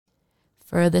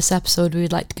For this episode, we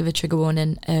would like to give a trigger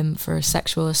warning for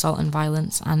sexual assault and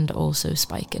violence and also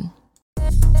spiking.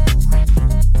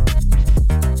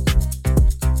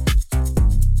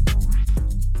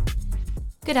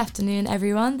 Good afternoon,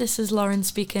 everyone. This is Lauren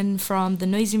speaking from the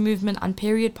Noisy Movement and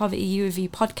Period Poverty UAV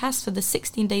podcast for the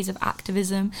 16 Days of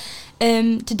Activism.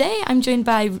 Today, I'm joined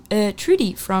by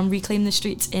Trudy from Reclaim the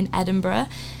Streets in Edinburgh,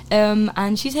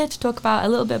 and she's here to talk about a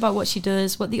little bit about what she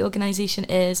does, what the organisation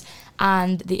is,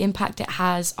 and the impact it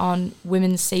has on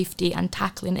women's safety and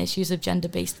tackling issues of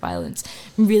gender-based violence.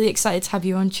 I'm really excited to have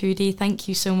you on, Trudy. Thank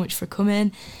you so much for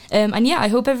coming. And yeah, I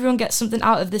hope everyone gets something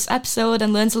out of this episode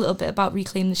and learns a little bit about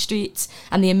Reclaim the Streets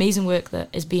and the amazing work that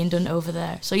is being done over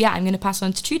there. So yeah, I'm going to pass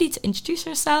on to Trudy to introduce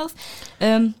herself.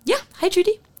 Hi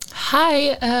Trudy.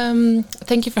 Hi,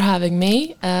 thank you for having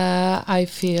me. I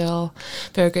feel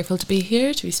very grateful to be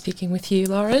here, to be speaking with you,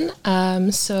 Lauren.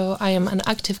 So I am an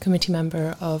active committee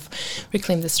member of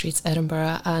Reclaim the Streets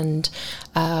Edinburgh, and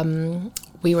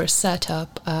we were set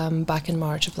up back in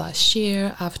March of last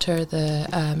year after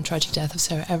the tragic death of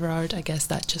Sarah Everard. I guess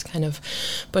that just kind of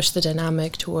pushed the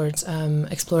dynamic towards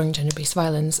exploring gender-based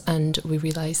violence, and we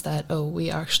realised that,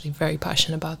 we are actually very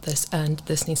passionate about this and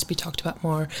this needs to be talked about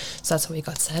more. So that's how we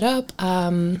got set up.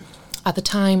 At the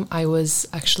time, I was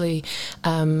actually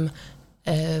in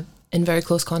very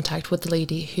close contact with the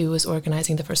lady who was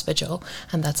organising the first vigil,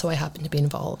 and that's how I happened to be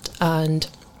involved. And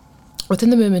within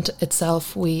the movement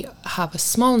itself, we have a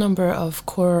small number of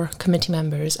core committee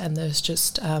members, and there's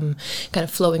just kind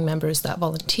of flowing members that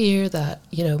volunteer, that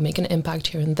make an impact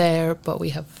here and there. But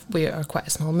we are quite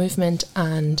a small movement,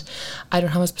 and I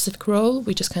don't have a specific role.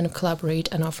 We just kind of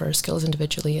collaborate and offer our skills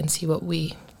individually and see what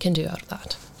we can do out of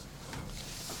that.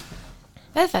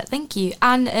 Perfect, thank you.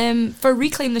 And for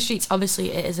Reclaim the Streets,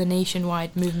 obviously it is a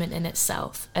nationwide movement in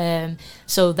itself.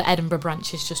 So the Edinburgh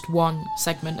branch is just one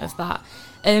segment of that.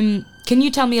 Can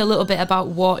you tell me a little bit about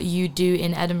what you do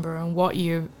in Edinburgh and what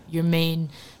your main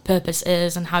purpose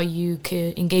is and how you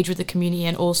could engage with the community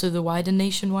and also the wider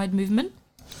nationwide movement?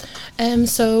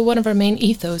 So one of our main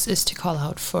ethos is to call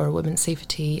out for women's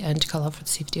safety and to call out for the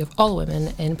safety of all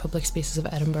women in public spaces of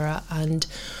Edinburgh, and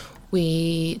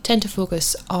we tend to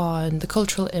focus on the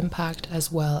cultural impact as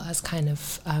well as kind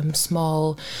of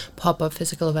small pop-up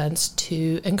physical events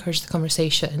to encourage the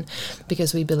conversation,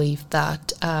 because we believe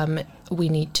that we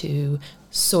need to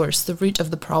source the root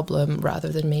of the problem rather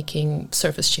than making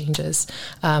surface changes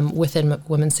within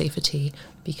women's safety,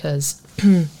 because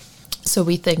so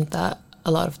we think that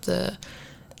a lot of the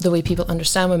way people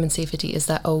understand women's safety is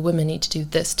that, women need to do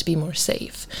this to be more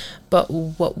safe. But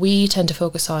what we tend to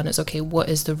focus on is, okay, what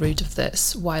is the root of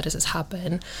this? Why does this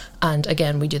happen? And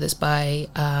again, we do this by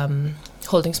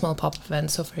holding small pop-up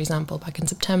events. So for example, back in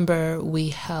September, we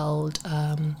held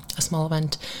a small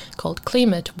event called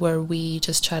Claim It, where we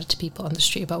just chatted to people on the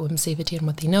street about women's safety and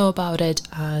what they know about it,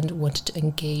 and wanted to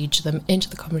engage them into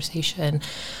the conversation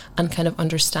and kind of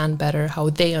understand better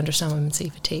how they understand women's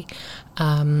safety.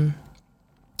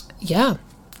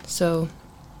 So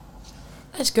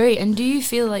that's great. And do you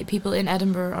feel like people in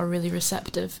Edinburgh are really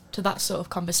receptive to that sort of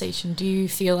conversation? Do you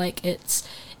feel like it's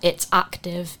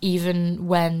active even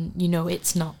when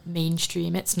it's not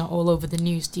mainstream, it's not all over the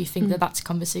news? Do you think that that's a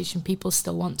conversation people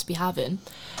still want to be having?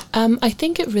 I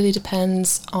think it really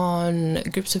depends on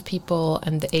groups of people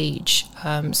and the age.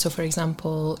 So for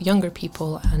example, younger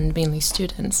people and mainly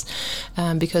students,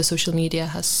 because social media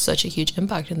has such a huge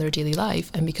impact in their daily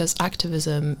life, and because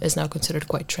activism is now considered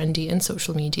quite trendy in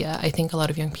social media, I think a lot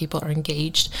of young people are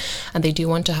engaged and they do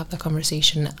want to have that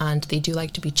conversation, and they do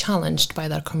like to be challenged by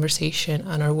that conversation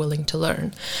and are willing to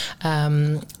learn.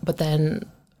 But then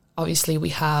obviously we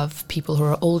have people who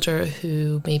are older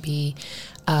who maybe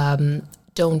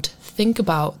don't think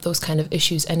about those kind of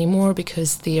issues anymore,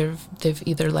 because they've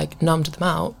either numbed them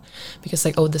out, because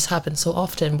this happens so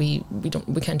often, we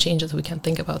can't change it, so we can't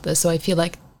think about this. So I feel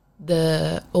like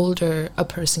the older a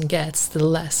person gets, the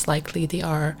less likely they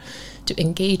are to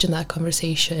engage in that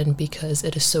conversation, because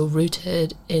it is so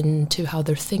rooted into how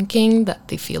they're thinking that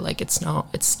they feel like it's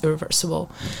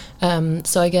irreversible.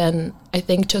 So again, I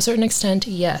think to a certain extent,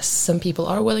 yes, some people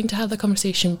are willing to have the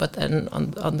conversation, but then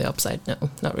on the upside, no,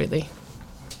 not really.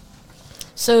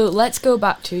 So let's go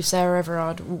back to Sarah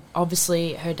Everard.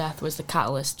 Obviously, her death was the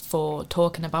catalyst for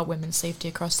talking about women's safety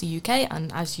across the UK,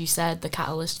 and as you said, the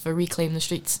catalyst for Reclaim the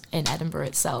Streets in Edinburgh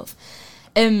itself.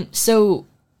 So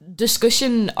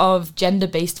discussion of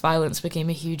gender-based violence became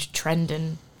a huge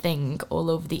trending thing all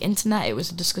over the internet. It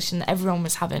was a discussion that everyone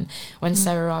was having when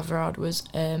Sarah Everard was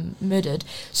murdered.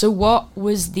 So what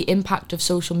was the impact of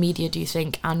social media, do you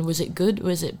think? And was it good?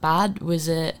 Was it bad? Was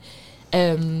it...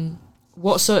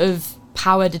 what sort of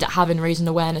power did it have in raising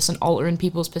awareness and altering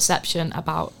people's perception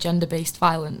about gender-based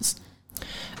violence?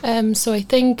 So I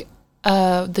think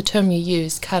the term you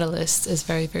used, catalyst, is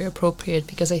very, very appropriate,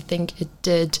 because I think it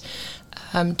did,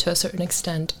 to a certain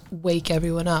extent, wake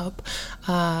everyone up,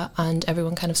 and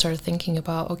everyone kind of started thinking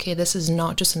about, okay, this is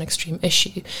not just an extreme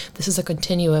issue. This is a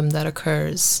continuum that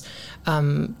occurs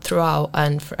throughout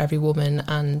and for every woman,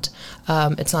 and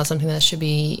it's not something that should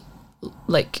be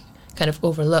like kind of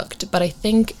overlooked. But I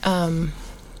think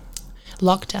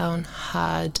lockdown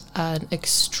had an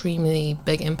extremely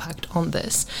big impact on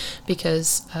this,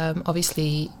 because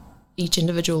obviously each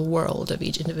individual world of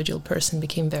each individual person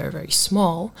became very, very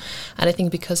small. And I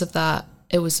think because of that,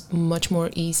 it was much more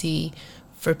easy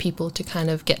for people to kind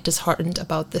of get disheartened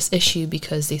about this issue,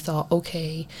 because they thought,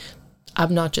 okay,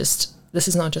 this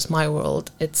is not just my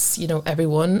world, it's,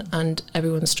 everyone, and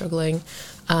everyone's struggling.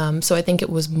 So I think it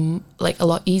was like a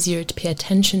lot easier to pay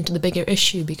attention to the bigger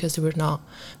issue, because there were not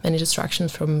many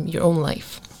distractions from your own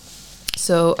life.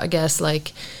 So I guess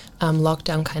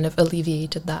lockdown kind of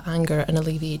alleviated that anger and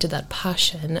alleviated that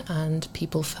passion, and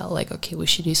people felt like, okay, we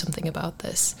should do something about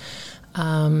this.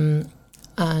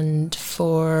 And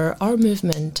for our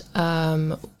movement,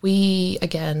 we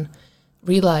again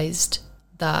realized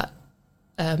that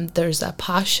there's that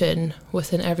passion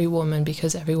within every woman,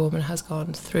 because every woman has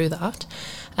gone through that.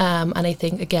 And I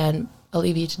think, again,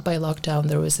 alleviated by lockdown,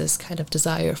 there was this kind of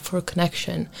desire for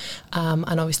connection.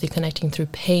 And obviously connecting through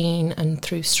pain and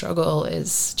through struggle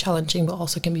is challenging, but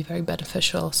also can be very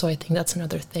beneficial. So I think that's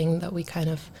another thing that we kind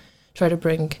of try to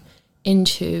bring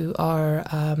into our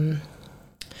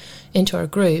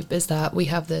group, is that we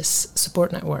have this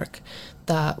support network,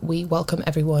 that we welcome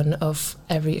everyone of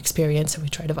every experience, and we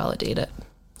try to validate it.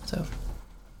 So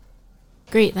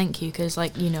great, thank you. Because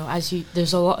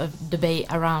there's a lot of debate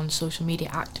around social media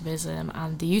activism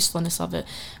and the usefulness of it,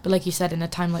 but like you said, in a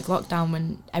time like lockdown,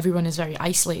 when everyone is very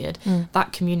isolated,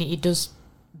 that community does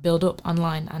build up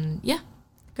online. And yeah,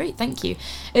 great, thank you.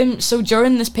 So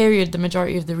during this period, the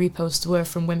majority of the reposts were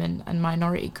from women and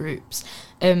minority groups.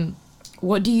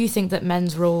 What do you think that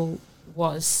men's role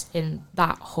was in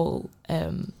that whole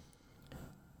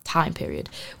time period?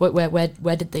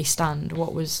 Where did they stand?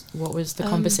 What was the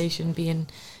conversation being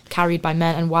carried by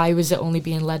men, and why was it only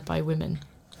being led by women?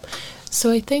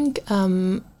 So I think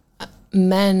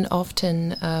men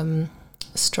often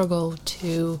struggle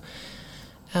to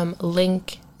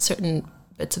link certain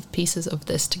bits of pieces of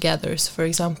this together. So for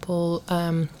example,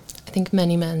 I think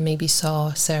many men maybe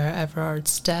saw Sarah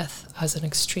Everard's death as an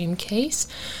extreme case,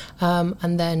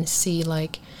 and then see,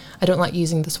 I don't like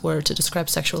using this word to describe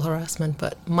sexual harassment,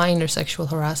 but minor sexual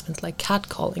harassment, like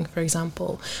catcalling, for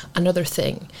example, another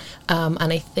thing.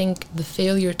 And I think the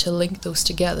failure to link those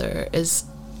together is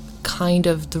kind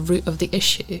of the root of the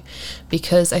issue,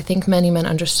 because I think many men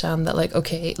understand that,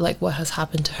 what has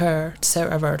happened to her,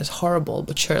 Sarah Everard, is horrible,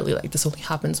 but surely this only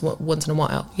happens once in a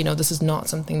while. This is not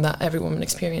something that every woman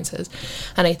experiences.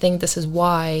 And I think this is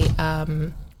why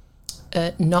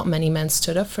not many men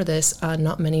stood up for this, and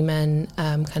not many men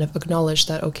kind of acknowledged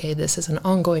that, okay, this is an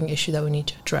ongoing issue that we need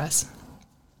to address.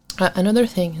 Another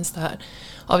thing is that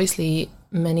obviously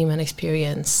many men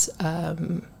experience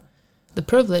the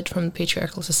privilege from the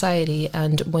patriarchal society,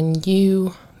 and when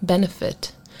you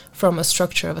benefit from a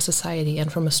structure of a society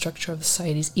and from a structure of a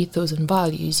society's ethos and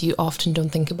values, you often don't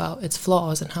think about its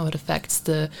flaws and how it affects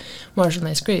the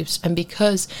marginalized groups. And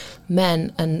because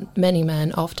men, and many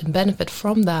men, often benefit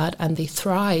from that, and they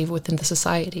thrive within the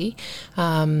society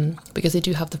because they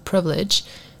do have the privilege,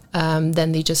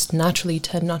 then they just naturally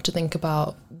tend not to think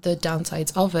about the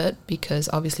downsides of it, because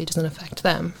obviously it doesn't affect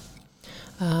them.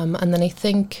 And then I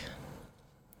think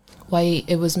why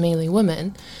it was mainly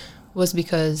women was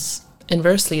because,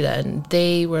 inversely then,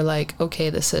 they were like, okay,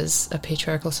 this is a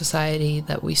patriarchal society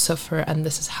that we suffer, and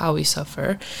this is how we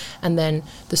suffer. And then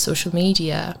the social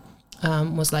media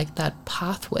was like that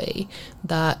pathway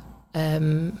that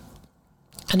kind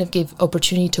of gave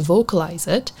opportunity to vocalize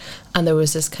it. And there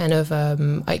was this kind of,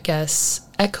 I guess,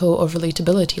 echo of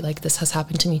relatability, like, this has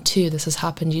happened to me too, this has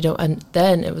happened, and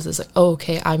then it was this oh,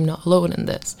 okay, I'm not alone in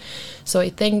this. So I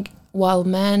think while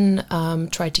men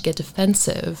tried to get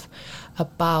defensive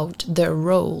about their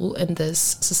role in this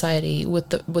society with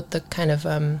the kind of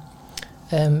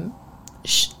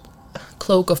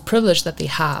cloak of privilege that they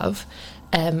have,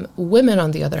 women,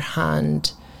 on the other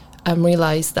hand,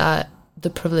 realize that the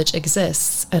privilege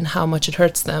exists and how much it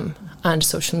hurts them, and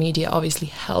social media obviously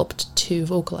helped to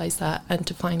vocalize that and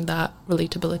to find that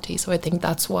relatability. So I think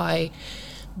that's why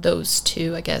those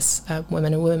two, I guess,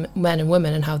 men and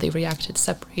women, and how they reacted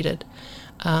separated,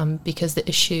 because the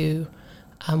issue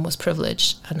was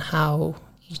privilege, and how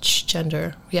each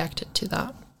gender reacted to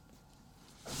that.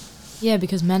 Yeah,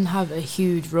 because men have a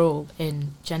huge role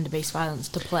in gender-based violence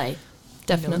to play.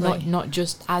 Definitely. Not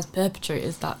just as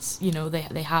perpetrators, that's,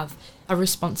 they have a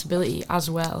responsibility as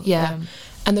well. Yeah.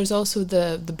 And there's also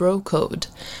the bro code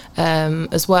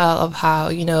as well, of how,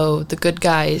 the good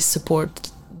guys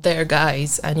support their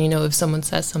guys. And, if someone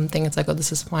says something, it's like, oh,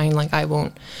 this is fine. Like, I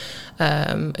won't,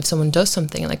 if someone does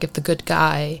something, like if the good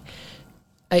guy,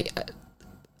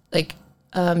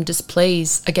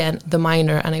 displays, again, the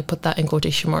minor, and I put that in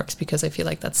quotation marks because I feel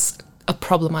like that's a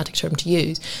problematic term to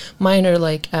use, minor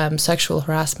sexual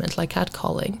harassment, like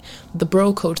catcalling, the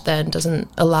bro code then doesn't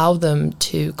allow them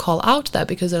to call out that,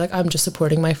 because they're like, I'm just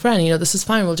supporting my friend, this is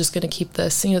fine, we're just going to keep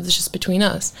this, this is just between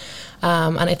us.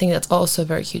 And I think that's also a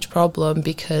very huge problem,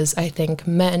 because I think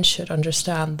men should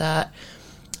understand that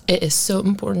it is so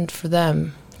important for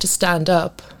them to stand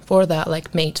up for that,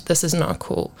 like, mate, this is not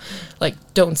cool, like,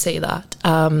 don't say that,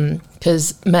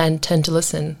 because men tend to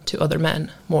listen to other men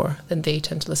more than they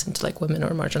tend to listen to, like, women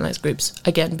or marginalized groups,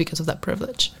 again, because of that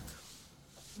privilege.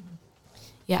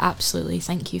 Yeah, absolutely,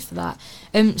 thank you for that.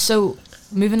 So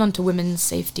moving on to women's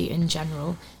safety in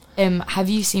general, have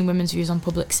you seen women's views on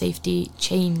public safety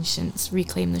change since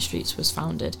Reclaim the Streets was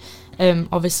founded?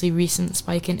 Obviously, recent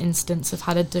spike in incidents have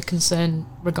had a concern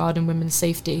regarding women's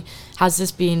safety. Has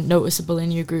this been noticeable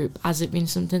in your group? Has it been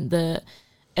something that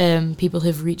people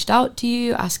have reached out to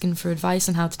you asking for advice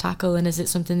on how to tackle, and is it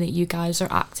something that you guys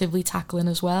are actively tackling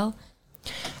as well?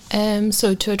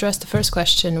 So to address the first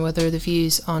question, whether the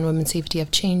views on women's safety have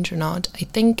changed or not, I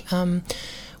think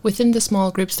within the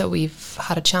small groups that we've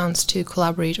had a chance to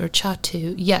collaborate or chat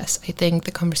to, yes, I think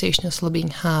the conversation is still being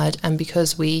had, and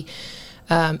because we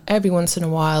every once in a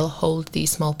while hold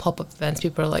these small pop-up events,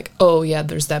 people are like, oh yeah,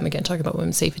 there's them again talking about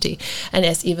women's safety. And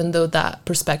yes, even though that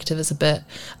perspective is a bit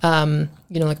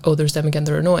like, oh, there's them again,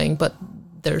 they're annoying, but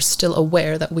they're still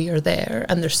aware that we are there,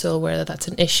 and they're still aware that that's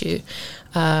an issue.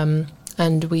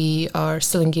 And we are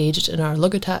still engaged in our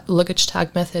luggage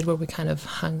tag method, where we kind of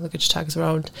hang luggage tags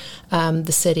around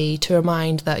the city to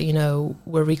remind that,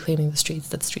 we're reclaiming the streets,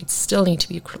 that streets still need to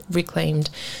be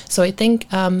reclaimed. So I think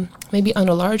maybe on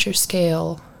a larger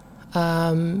scale,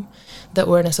 the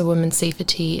awareness of women's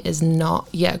safety is not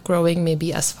yet growing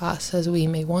maybe as fast as we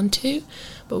may want to,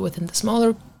 but within the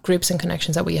smaller groups and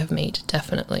connections that we have made,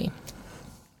 definitely.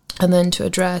 And then to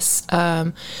address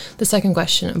the second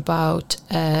question about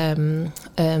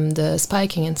the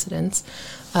spiking incidents,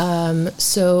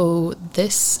 so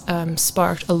this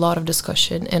sparked a lot of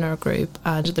discussion in our group,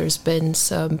 and there's been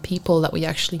some people that we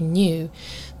actually knew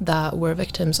that were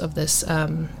victims of this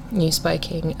new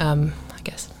spiking,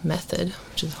 method,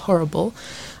 which is horrible,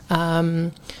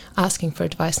 asking for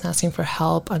advice and asking for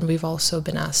help. And we've also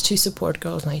been asked to support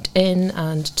Girls' Night In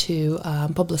and to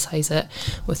publicise it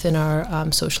within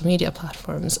our social media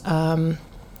platforms,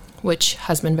 which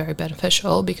has been very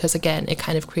beneficial, because again, it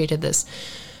kind of created this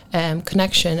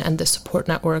connection and the support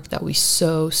network that we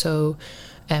so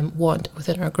want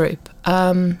within our group.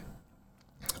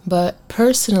 But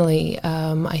personally,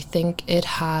 I think it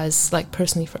has,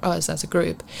 personally for us as a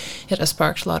group, it has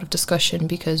sparked a lot of discussion,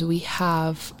 because we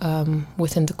have,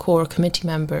 within the core committee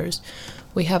members,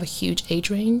 we have a huge age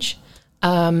range.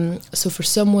 So for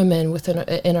some women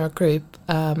in our group,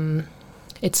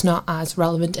 it's not as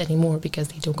relevant anymore, because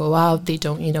they don't go out, they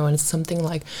don't, and it's something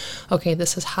like, okay,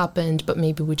 this has happened, but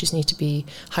maybe we just need to be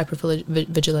hyper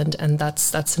vigilant, and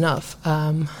that's enough.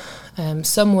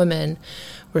 Some women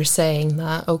were saying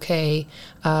that, okay,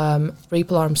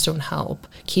 rape alarms don't help,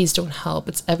 keys don't help,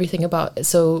 it's everything about it.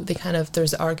 So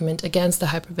there's an argument against the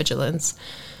hypervigilance.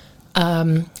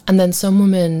 And then some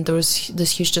women, there was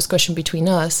this huge discussion between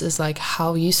us, is like,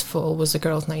 how useful was the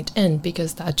Girls' Night In?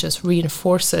 Because that just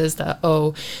reinforces that,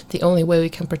 oh, the only way we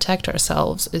can protect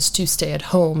ourselves is to stay at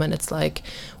home. And it's like,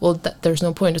 well, there's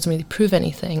no point, it doesn't really prove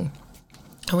anything.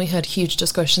 And we had huge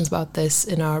discussions about this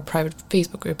in our private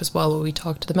Facebook group as well, where we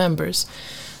talked to the members.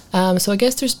 So I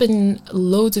guess there's been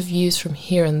loads of views from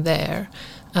here and there.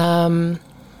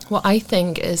 What I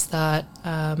think is that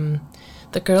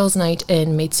the Girls' Night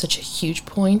In made such a huge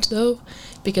point, though,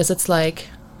 because it's like,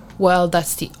 well,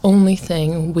 that's the only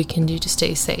thing we can do to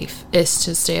stay safe, is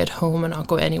to stay at home and not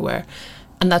go anywhere.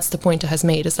 And that's the point it has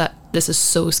made, is that this is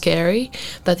so scary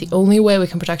that the only way we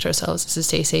can protect ourselves is to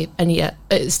stay safe, and yet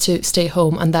is to stay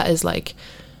home. And that is like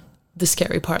the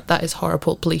scary part. That is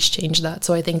horrible. Please change that.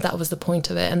 So I think that was the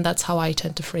point of it, and that's how I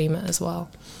tend to frame it as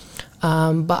well.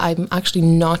 But I'm actually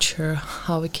not sure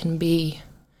how it can be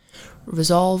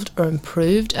resolved or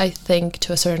improved. I think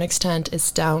to a certain extent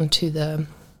it's down to the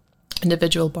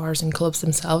individual bars and clubs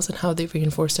themselves and how they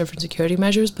reinforce different security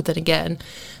measures. But then again,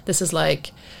 this is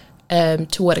like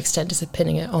to what extent is it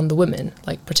pinning it on the women,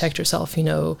 like protect yourself,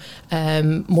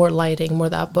 more lighting, more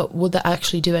that, but would that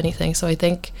actually do anything? So I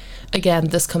think, again,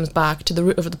 this comes back to the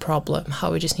root of the problem,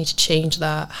 how we just need to change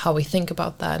that, how we think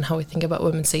about that, and how we think about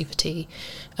women's safety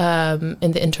in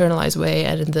the internalized way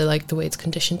and in the way it's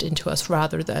conditioned into us,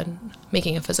 rather than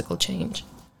making a physical change.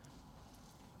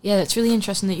 Yeah, it's really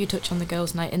interesting that you touch on the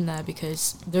girls' night in there,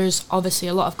 because there's obviously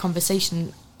a lot of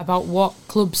conversation about what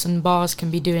clubs and bars can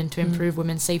be doing to improve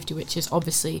women's safety, which is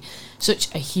obviously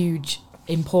such a huge,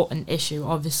 important issue.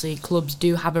 Obviously, clubs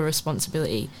do have a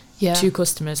responsibility to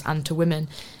customers and to women,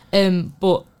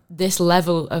 but this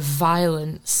level of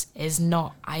violence is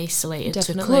not isolated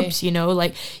to clubs,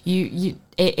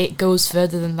 it goes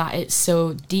further than that. It's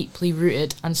so deeply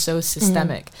rooted and so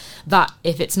systemic that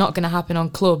if it's not going to happen on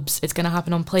clubs, it's going to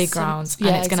happen on playgrounds, and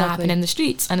it's going to happen in the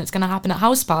streets, and it's going to happen at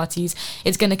house parties.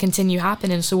 It's going to continue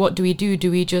happening. So what do? Do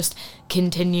we just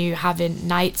continue having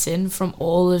nights in from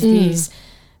all of these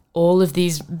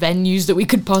venues that we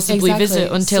could possibly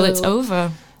visit until it's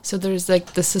over? So there's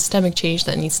the systemic change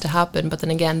that needs to happen, but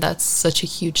then again, that's such a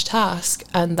huge task,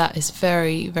 and that is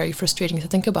very, very frustrating to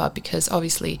think about, because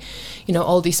obviously,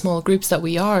 all these small groups that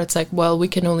we are, it's we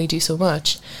can only do so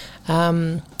much.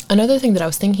 Another thing that I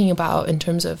was thinking about in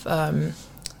terms of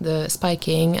the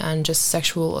spiking and just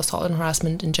sexual assault and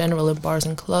harassment in general in bars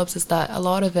and clubs is that a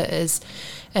lot of it is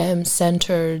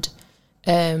centered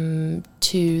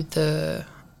to the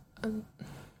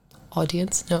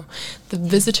the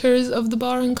visitors of the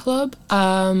bar and club,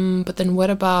 but then what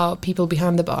about people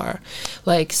behind the bar?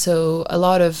 So a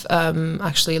lot of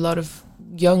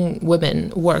young women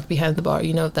work behind the bar.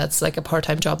 That's a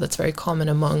part-time job that's very common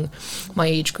among my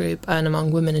age group and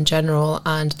among women in general,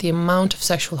 and the amount of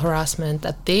sexual harassment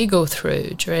that they go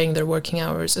through during their working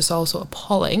hours is also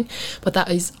appalling, but that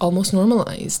is almost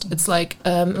normalized. It's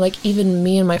even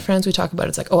me and my friends, we talk about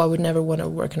it, it's I would never want to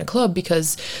work in a club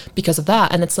because of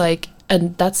that, and it's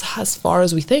and that's as far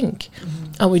as we think,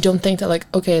 and we don't think that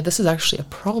okay, this is actually a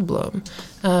problem.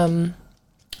 And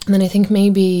then I think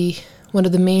maybe one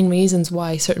of the main reasons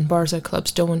why certain bars or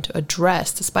clubs don't want to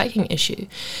address the spiking issue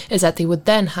is that they would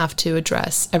then have to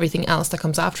address everything else that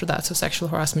comes after that. So sexual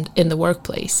harassment in the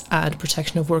workplace and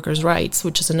protection of workers' rights,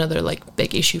 which is another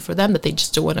big issue for them that they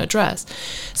just don't want to address.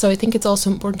 So I think it's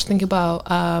also important to think about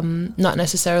not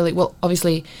necessarily,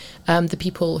 obviously the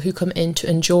people who come in to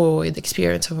enjoy the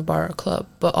experience of a bar or club,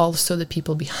 but also the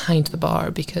people behind the bar,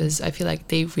 because I feel like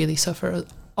they really suffer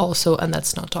also, and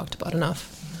that's not talked about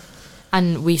enough.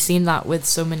 And we've seen that with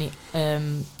so many,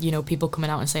 people coming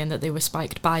out and saying that they were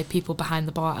spiked by people behind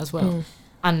the bar as well.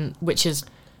 And which is,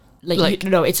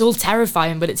 it's all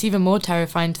terrifying, but it's even more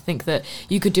terrifying to think that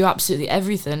you could do absolutely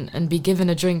everything and be given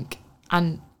a drink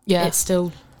and it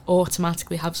still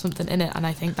automatically have something in it. And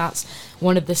I think that's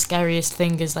one of the scariest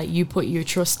things, is you put your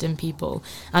trust in people.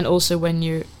 And also when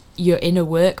you're in a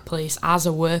workplace as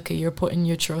a worker, you're putting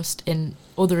your trust in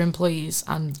other employees,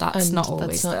 and that's not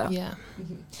always there.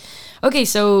 Okay,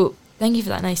 so thank you for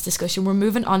that nice discussion. We're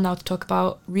moving on now to talk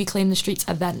about Reclaim the Streets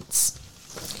events.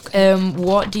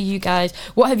 What have you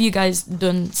guys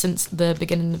done since the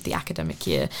beginning of the academic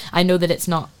year? I know that it's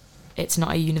not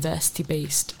a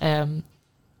university-based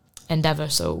endeavour,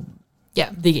 so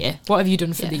the year. What have you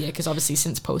done for the year? Because obviously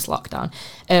since post-lockdown,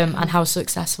 and how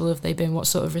successful have they been? What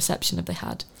sort of reception have they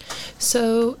had?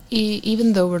 So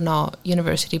even though we're not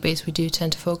university-based, we do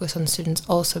tend to focus on students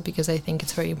also, because I think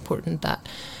it's very important that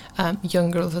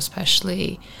young girls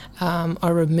especially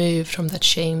are removed from that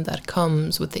shame that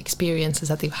comes with the experiences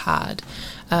that they've had.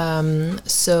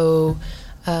 So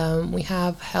we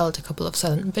have held a couple of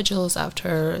silent vigils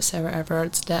after Sarah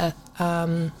Everard's death,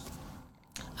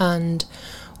 and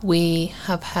we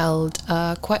have held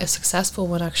quite a successful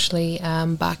one actually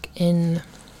back in,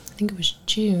 I think it was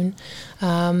June,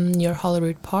 near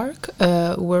Holyrood Park,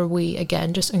 where we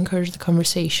again just encouraged the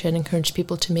conversation, encouraged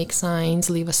people to make signs,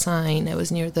 leave a sign. It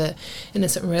was near the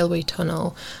Innocent Railway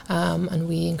Tunnel, and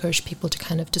we encouraged people to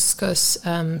kind of discuss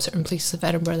certain places of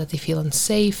Edinburgh that they feel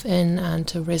unsafe in, and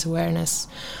to raise awareness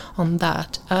on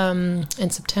that. In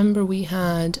September we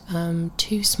had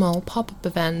 2 small pop-up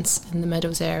events in the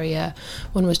Meadows area.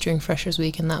 One was during Freshers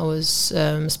Week, and that was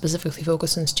specifically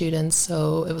focused on students,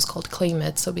 so it was called Claim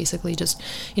It. So basically just,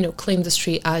 claim the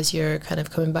street as you're kind of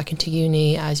coming back into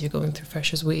uni, as you're going through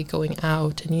Freshers Week, going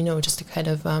out, and just to kind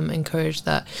of encourage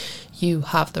that you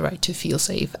have the right to feel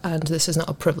safe, and this is not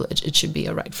a privilege, it should be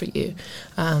a right for you.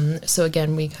 So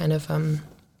again, we kind of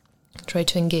try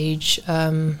to engage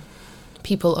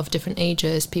people of different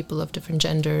ages, people of different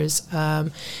genders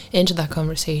into that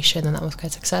conversation, and that was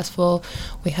quite successful.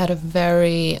 We had a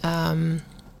very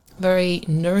very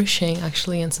nourishing,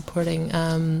 actually, and supporting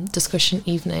discussion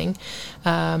evening.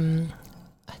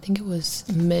 I think it was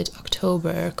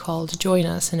mid-October, called Join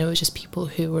Us, and it was just people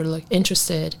who were like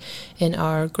interested in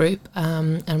our group,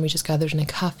 and we just gathered in a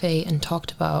cafe and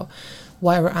talked about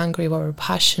why we're angry, why we're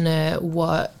passionate,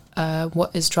 what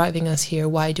is driving us here,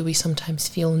 why do we sometimes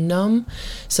feel numb.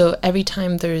 So every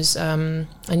time there's a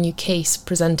new case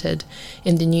presented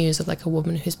in the news of like a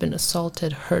woman who's been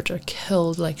assaulted, hurt or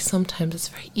killed, like sometimes it's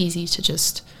very easy to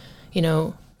just,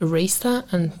 erase that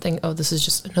and think, oh, this is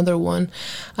just another one.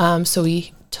 So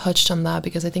we touched on that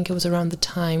because I think it was around the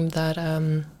time that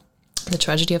the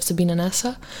tragedy of Sabina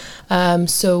Nessa.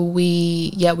 So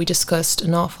we discussed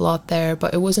an awful lot there,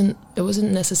 but it wasn't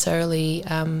necessarily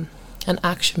an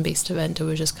action-based event. It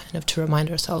was just kind of to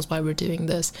remind ourselves why we're doing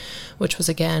this, which was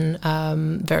again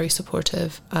very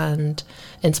supportive and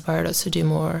inspired us to do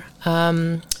more.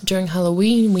 During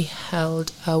Halloween, we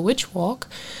held a witch walk,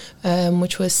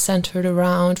 which was centered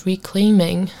around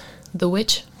reclaiming the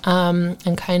witch,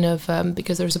 and kind of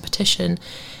because there was a petition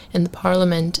in the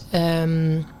Parliament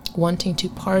wanting to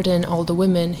pardon all the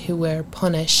women who were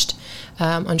punished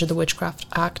under the Witchcraft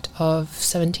Act of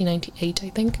 1798, I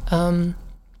think.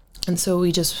 And so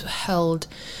we just held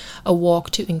a walk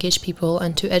to engage people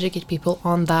and to educate people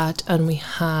on that. And we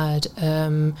had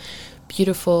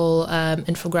beautiful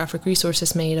infographic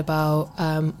resources made about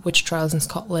witch trials in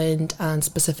Scotland and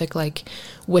specific like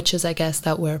witches, I guess,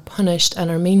 that were punished.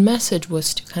 And our main message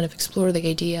was to kind of explore the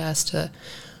idea as to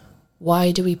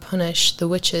why do we punish the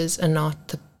witches and not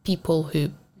the people who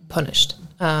punished.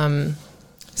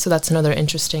 So that's another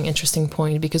interesting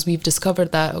point, because we've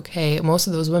discovered that, okay, most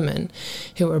of those women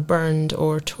who were burned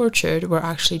or tortured were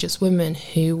actually just women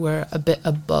who were a bit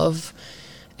above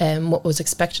what was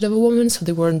expected of a woman. So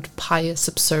they weren't pious,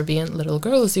 subservient little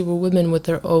girls. They were women with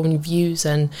their own views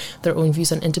and their own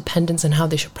views on independence and how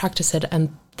they should practice it.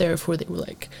 And therefore they were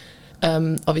like,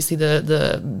 obviously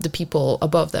the people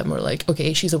above them were like,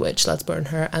 okay, she's a witch, let's burn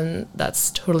her. And that's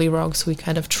totally wrong. So we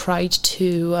kind of tried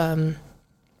to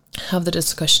have the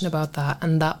discussion about that,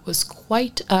 and that was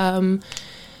quite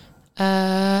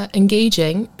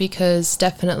engaging, because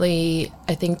definitely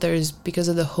I think because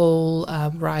of the whole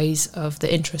rise of the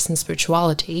interest in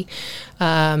spirituality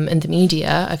in the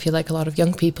media, I feel like a lot of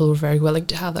young people were very willing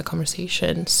to have that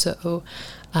conversation. So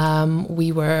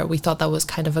we thought that was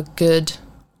kind of a good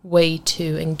way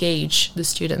to engage the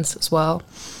students as well.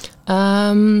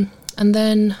 And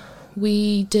then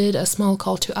we did a small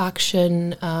call to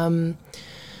action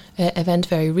event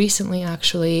very recently,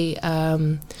 actually,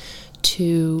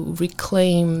 to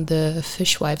reclaim the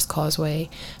Fishwives Causeway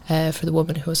for the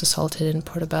woman who was assaulted in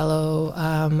Portobello,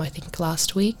 I think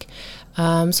last week.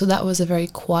 So that was a very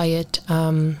quiet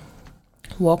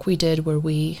walk we did, where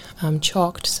we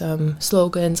chalked some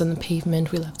slogans on the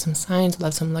pavement, we left some signs, we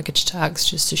left some luggage tags,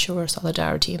 just to show our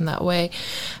solidarity in that way.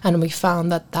 And we found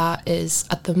that is,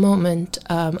 at the moment,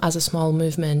 as a small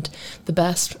movement, the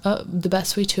best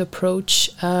way to approach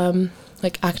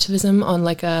like activism on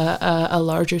like a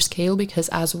larger scale, because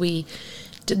as we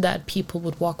did that, people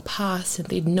would walk past and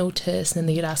they'd notice and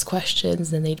they'd ask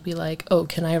questions and they'd be like, oh,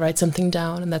 can I write something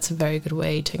down? And that's a very good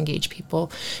way to engage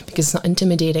people, because it's not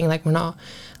intimidating. Like, we're not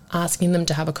asking them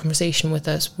to have a conversation with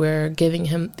us, we're giving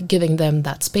them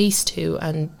that space to,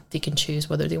 and they can choose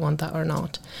whether they want that or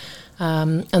not.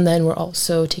 And then we're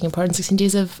also taking part in 16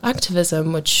 Days of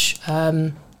Activism, which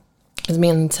is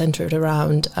mainly centered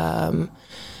around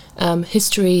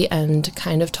history and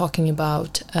kind of talking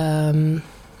about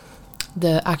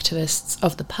the activists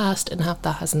of the past and how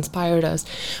that has inspired us.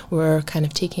 We're kind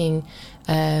of taking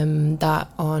that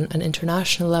on an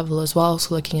international level as well,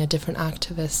 so looking at different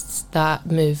activists that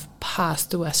move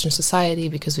past the Western society,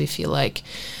 because we feel like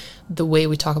the way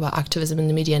we talk about activism in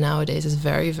the media nowadays is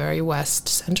very, very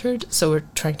West-centered. So we're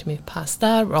trying to move past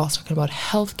that. We're also talking about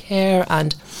healthcare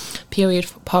and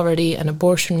period poverty and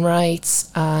abortion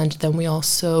rights. And then we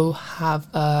also have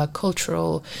a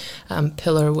cultural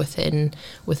pillar within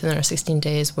our 16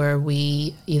 days, where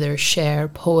we either share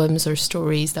poems or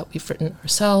stories that we've written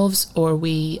ourselves, or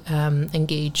we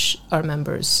engage our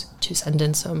members to send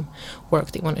in some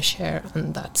work they want to share.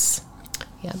 And that's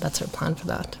our plan for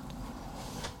that.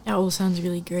 That all sounds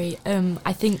really great.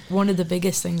 I think one of the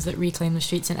biggest things that Reclaim the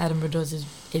Streets in Edinburgh does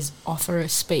is offer a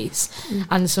space.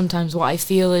 And sometimes what I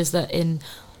feel is that in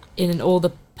all the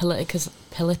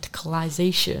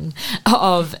politicalisation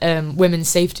of women's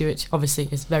safety, which obviously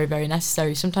is very, very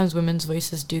necessary, sometimes women's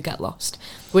voices do get lost,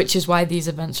 which is why these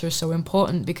events are so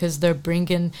important, because they're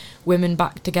bringing women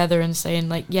back together and saying,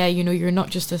 like, yeah, you're not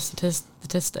just a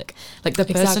statistic. Like, the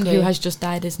person who has just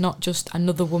died is not just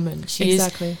another woman. She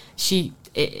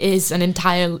is an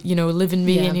entire, you know, living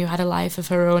being Yeah. who had a life of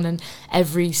her own, and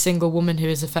every single woman who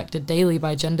is affected daily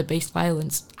by gender-based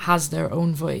violence has their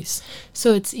own voice.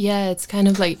 So it's kind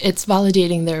of like it's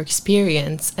validating their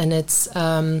experience, and it's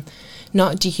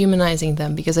not dehumanizing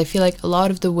them, because I feel like a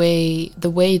lot of the way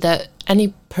that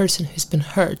any person who's been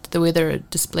hurt, the way they're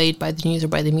displayed by the news or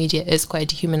by the media, is quite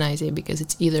dehumanizing, because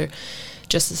it's either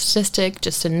just a statistic,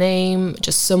 just a name,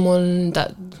 just someone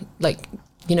that, like,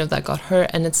 you know, that got hurt.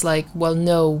 And it's like, well,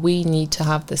 no, we need to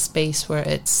have this space where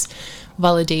it's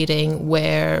validating,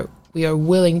 where we are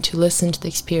willing to listen to the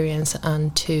experience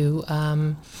and to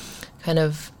kind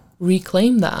of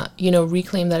reclaim that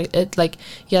it, like,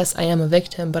 yes, I am a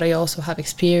victim, but I also have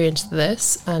experienced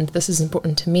this, and this is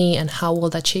important to me, and how will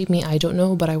that shape me? I don't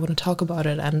know, but I want to talk about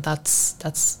it. And that's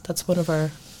one of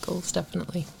our goals,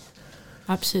 definitely.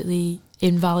 Absolutely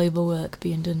invaluable work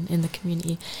being done in the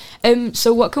community.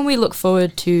 So what can we look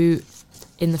forward to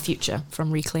in the future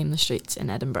from Reclaim the Streets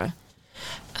in Edinburgh?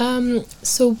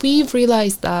 So we've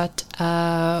realised that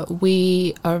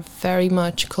we are very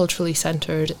much culturally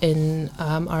centred in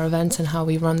our events and how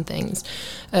we run things.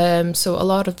 So a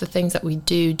lot of the things that we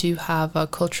do have a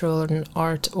cultural and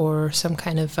art or some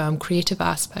kind of creative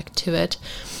aspect to it.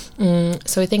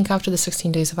 So I think after the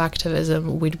 16 days of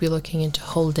activism, we'd be looking into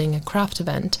holding a craft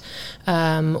event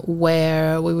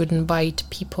where we would invite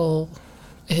people,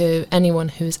 anyone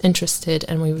who's interested,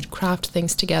 and we would craft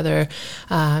things together,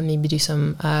 maybe do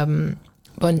some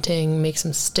bunting, make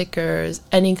some stickers,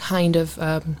 any kind of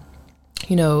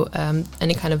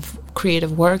any kind of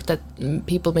creative work that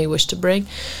people may wish to bring,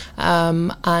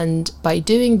 and by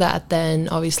doing that, then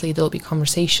obviously there'll be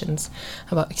conversations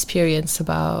about experience,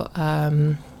 about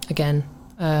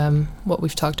what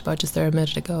we've talked about just there a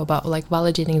minute ago, about like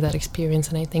validating that experience.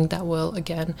 And I think that will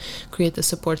again create the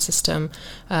support system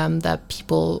that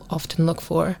people often look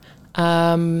for.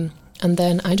 And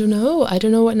then I don't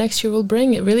know what next year will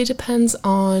bring. It really depends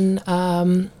on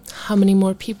how many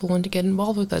more people want to get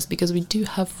involved with us, because we do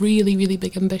have really, really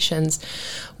big ambitions.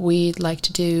 We'd like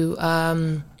to do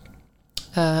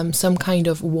some kind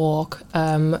of walk,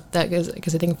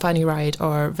 because I think Fanny Riot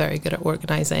are very good at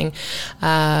organising,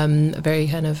 very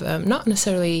kind of not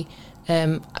necessarily,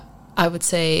 I would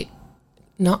say,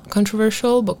 not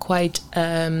controversial, but quite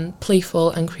playful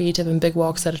and creative and big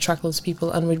walks that attract lots of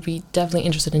people, and we'd be definitely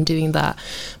interested in doing that.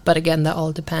 But again, that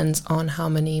all depends on how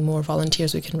many more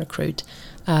volunteers we can recruit.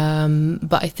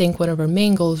 But I think one of our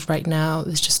main goals right now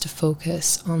is just to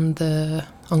focus on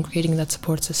creating that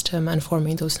support system and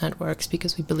forming those networks,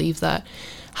 because we believe that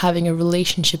having a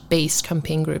relationship-based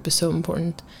campaign group is so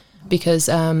important. Because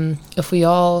if we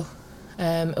have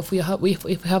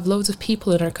loads of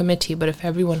people in our committee, but if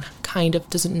everyone kind of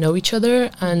doesn't know each other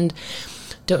and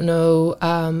don't know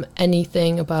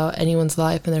anything about anyone's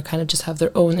life, and they kind of just have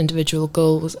their own individual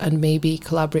goals and maybe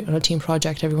collaborate on a team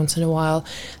project every once in a while,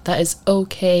 that is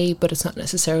okay, but it's not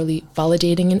necessarily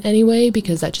validating in any way,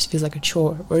 because that just feels like a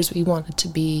chore. Whereas we want it to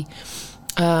be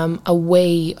a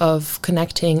way of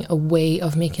connecting, a way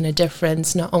of making a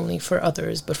difference, not only for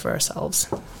others but for ourselves.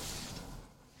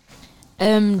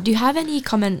 Do you have any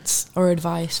comments or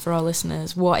advice for our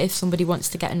listeners? What if somebody wants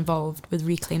to get involved with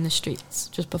Reclaim the Streets,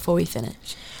 just before we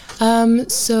finish?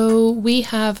 So we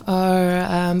have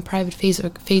our private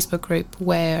Facebook group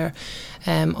where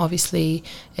obviously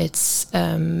it's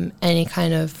any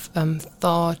kind of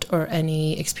thought or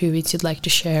any experience you'd like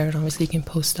to share, and obviously you can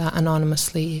post that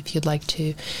anonymously if you'd like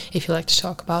to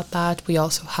talk about that. We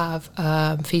also have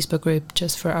a Facebook group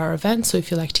just for our event, so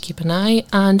if you'd like to keep an eye,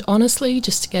 and honestly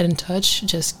just to get in touch,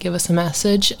 just give us a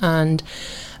message and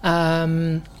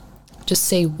just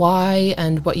say why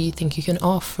and what you think you can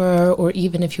offer, or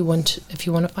even if you want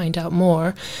to find out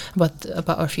more about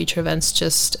our future events,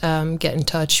 just get in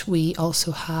touch. We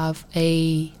also have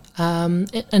an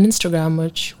Instagram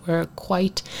which we're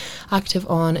quite active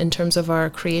on in terms of our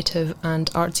creative and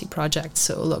artsy projects,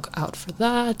 so look out for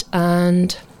that.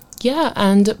 And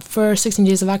for 16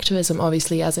 Days of Activism,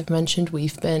 obviously, as I've mentioned,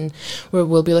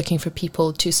 we'll be looking for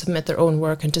people to submit their own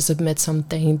work and to submit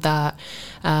something that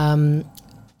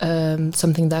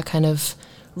kind of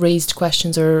raised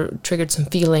questions or triggered some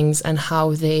feelings, and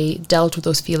how they dealt with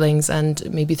those feelings, and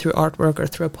maybe through artwork or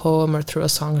through a poem or through a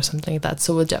song or something like that.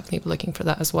 So we'll definitely be looking for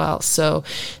that as well. So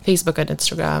Facebook and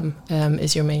Instagram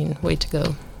is your main way to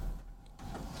go.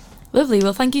 Lovely.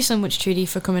 Well, thank you so much, Trudy,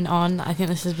 for coming on. I think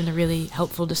this has been a really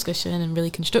helpful discussion and really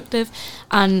constructive.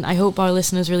 And I hope our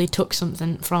listeners really took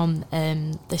something from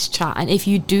this chat. And if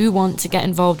you do want to get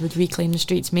involved with Reclaim the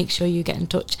Streets, make sure you get in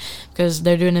touch, because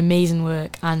they're doing amazing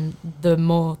work. And the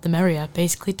more, the merrier,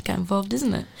 basically, to get involved,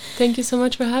 isn't it? Thank you so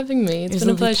much for having me. It's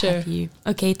been a pleasure.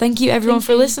 Okay, thank you everyone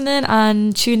for listening,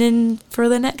 and tune in for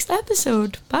the next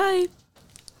episode. Bye.